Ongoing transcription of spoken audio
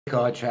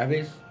Guy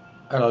Travis,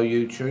 hello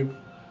YouTube.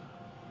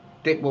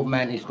 Dick, what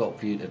Manty's got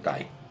for you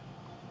today?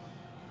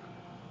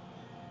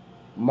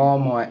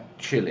 Marmite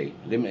chili,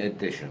 limited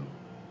edition.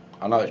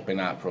 I know it's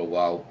been out for a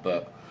while,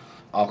 but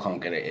I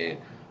can't get it here.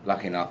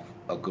 Lucky enough,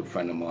 a good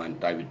friend of mine,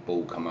 David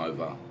Ball, come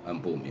over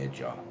and bought me a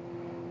jar.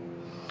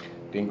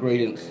 The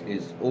ingredients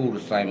is all the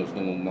same as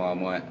normal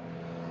Marmite,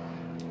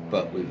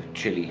 but with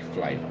chili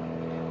flavour,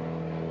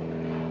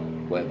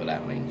 whatever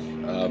that means.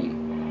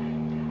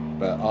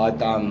 But I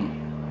done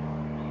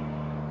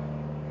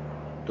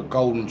the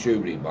Golden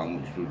Jubilee one,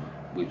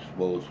 which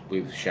was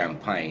with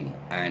champagne,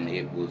 and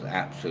it was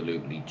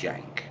absolutely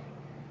jank.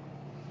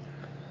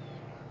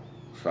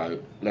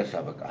 So let's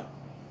have a go.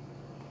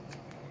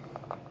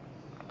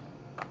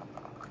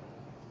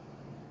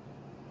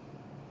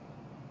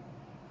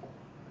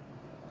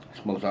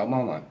 Smells like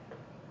Marmite.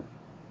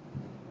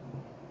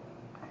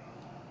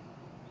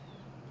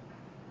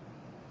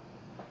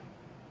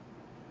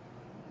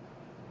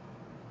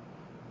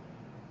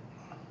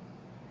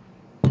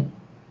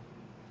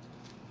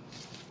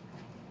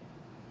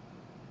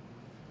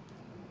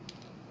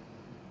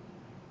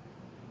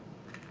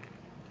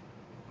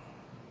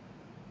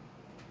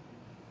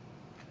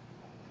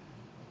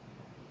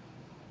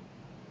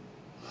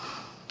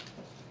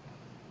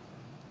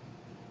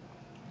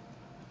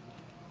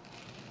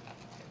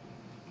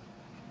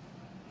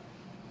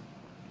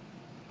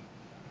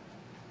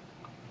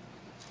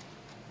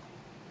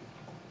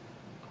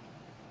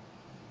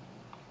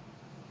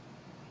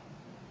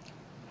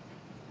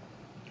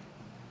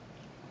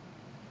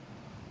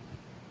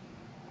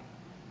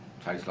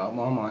 Tastes like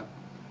Marmite.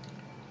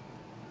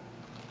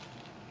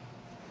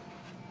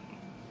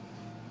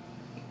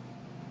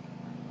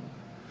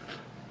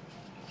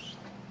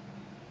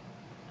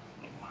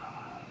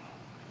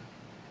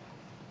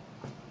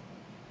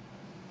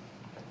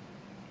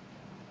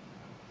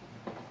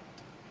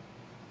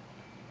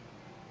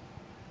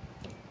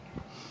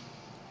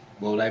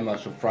 Well, they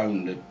must have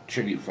thrown the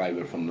chili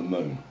flavour from the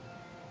moon,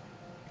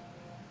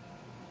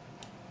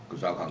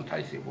 because I can't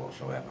taste it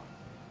whatsoever.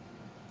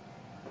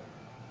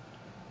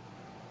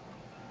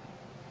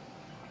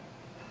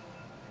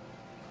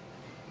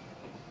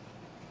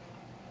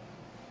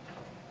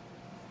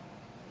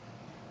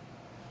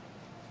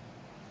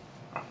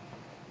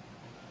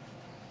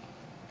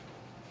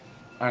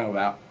 Hang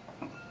about.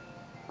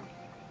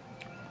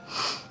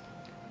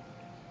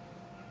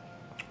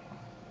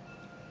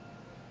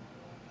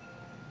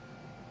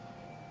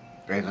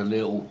 There's a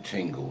little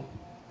tingle.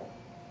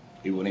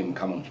 It wouldn't even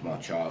come onto my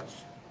charts.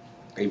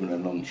 Even a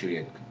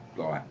non-chili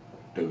could like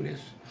do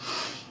this.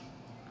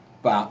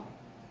 But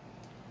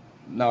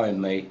knowing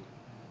me,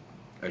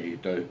 as you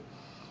do,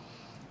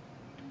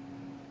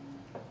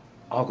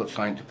 I've got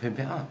something to pimp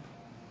it up.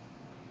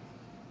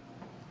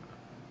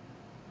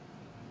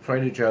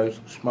 Trader Joe's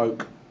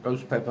smoked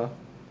ghost pepper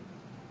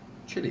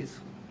chilies,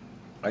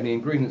 and the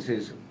ingredients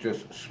is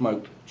just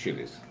smoked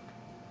chilies.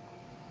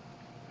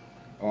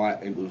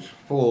 Alright, it was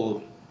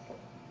 $4.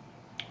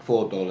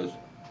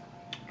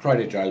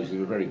 Trader Joe's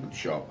is a very good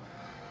shop.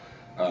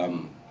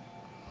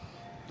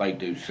 They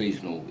do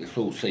seasonal, it's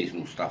all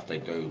seasonal stuff they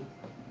do.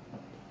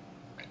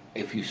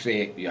 If you see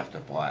it, you have to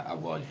buy it,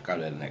 otherwise go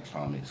there the next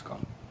time it's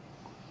gone.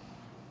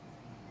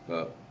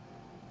 But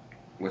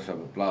let's have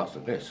a blast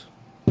at this.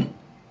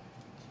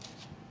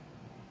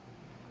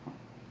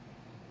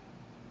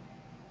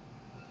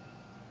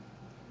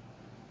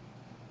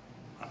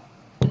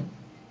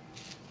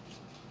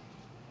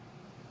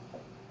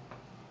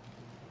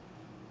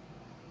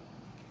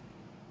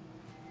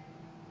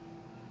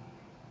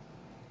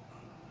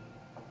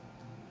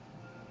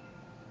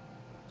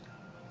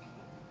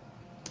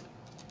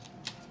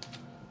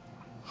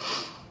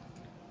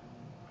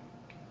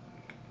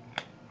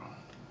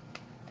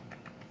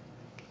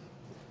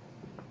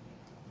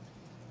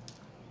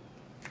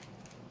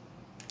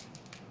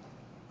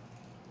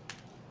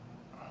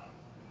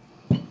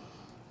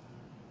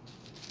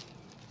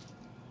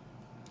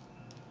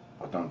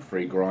 I've done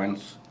 3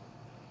 grinds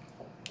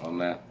on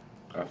there.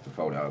 I have to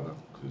fold it over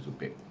because it's a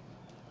bit.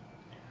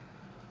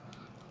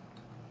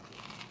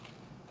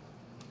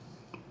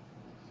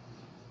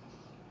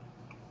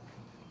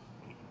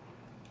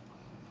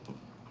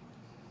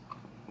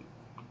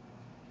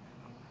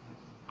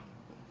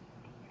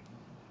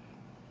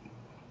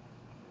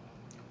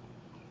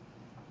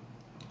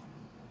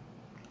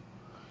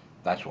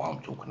 That's what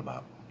I'm talking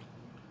about.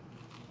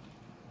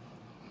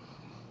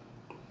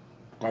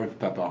 Ghost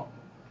pepper.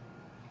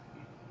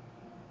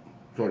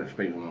 Sorry to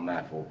speak on my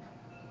mouthful.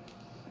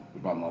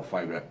 It's one of my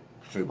favourite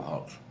super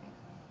hots.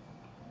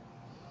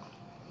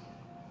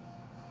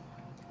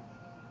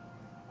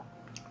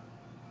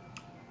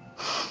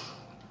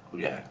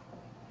 Yeah,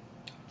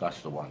 that's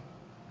the one.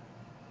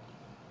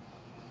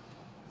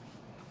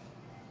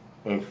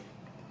 If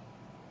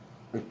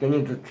there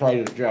is a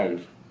Trader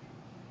Joe's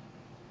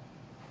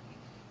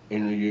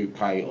in the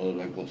UK, or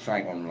they've got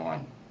something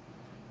online,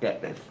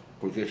 get this,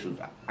 because this was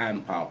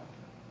amp up.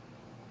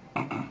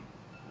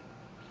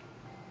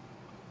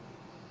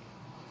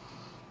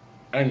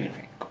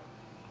 Anything.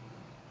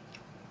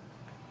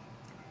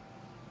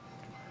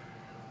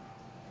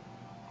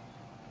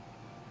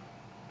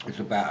 It's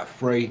about a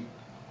 3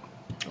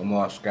 on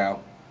my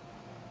scale.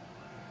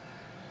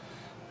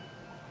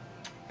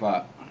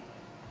 But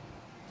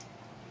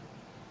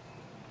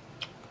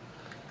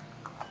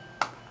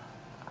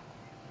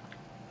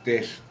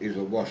this is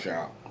a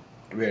washout.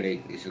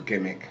 Really, it's a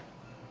gimmick.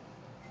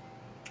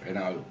 You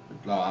know,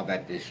 like I've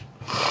had this,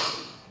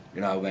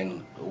 you know,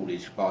 when all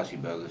these spicy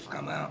burgers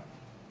come out,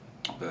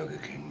 Burger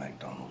King,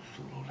 McDonald's,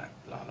 all that,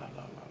 blah, blah,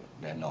 blah, blah.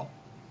 They're not.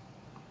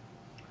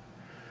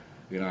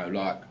 You know,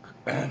 like,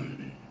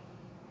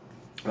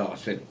 like I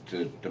said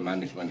to the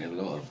management in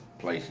a lot of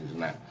places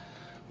and that,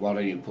 why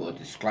don't you put a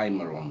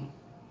disclaimer on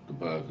the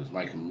burgers,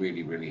 make them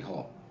really, really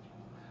hot,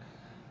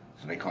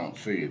 so they can't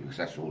sue you, because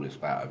that's all it's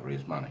about over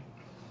his money.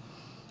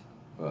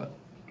 But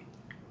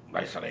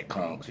they say they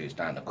can't because it's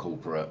down to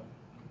corporate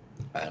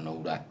and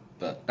all that.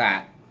 But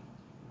that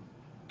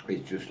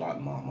is just like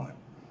Marmite.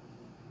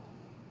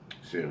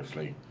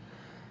 Seriously.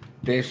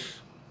 This,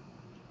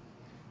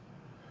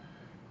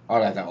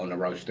 I'd have that on a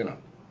roast dinner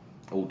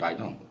all day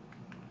long.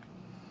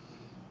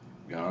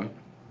 You know?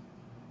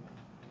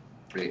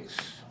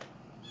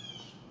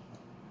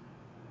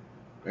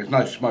 There's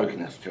no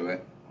smokiness to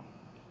it.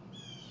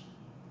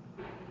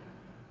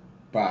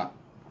 But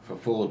for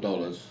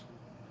 $4,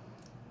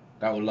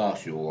 that will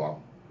last you a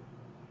while.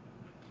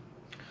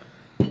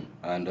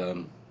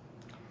 And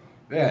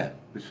yeah,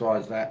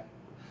 besides that,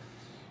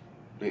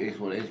 it is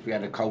what it is. We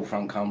had a cold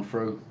front come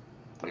through.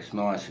 It's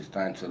nice, it's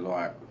down to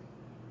like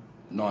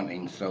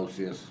 19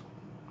 Celsius.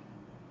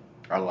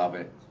 I love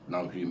it,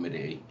 no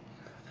humidity.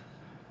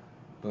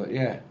 But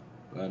yeah,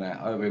 and I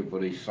hope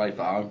everybody's safe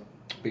at home.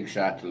 Big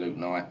shout out to Luke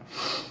Knight,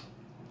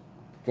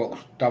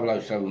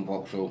 007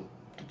 Vauxhall,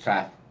 to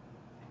Taff,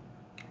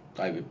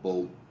 David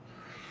Ball,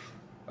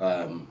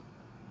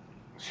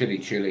 Silly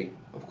Chilli,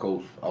 of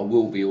course. I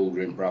will be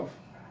ordering, bruv.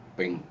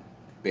 Been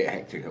a bit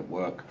hectic at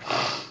work.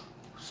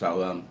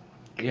 So,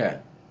 yeah,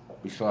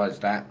 besides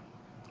that,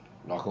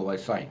 like I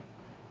always say,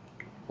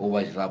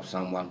 always love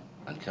someone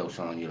and tell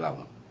someone you love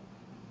them.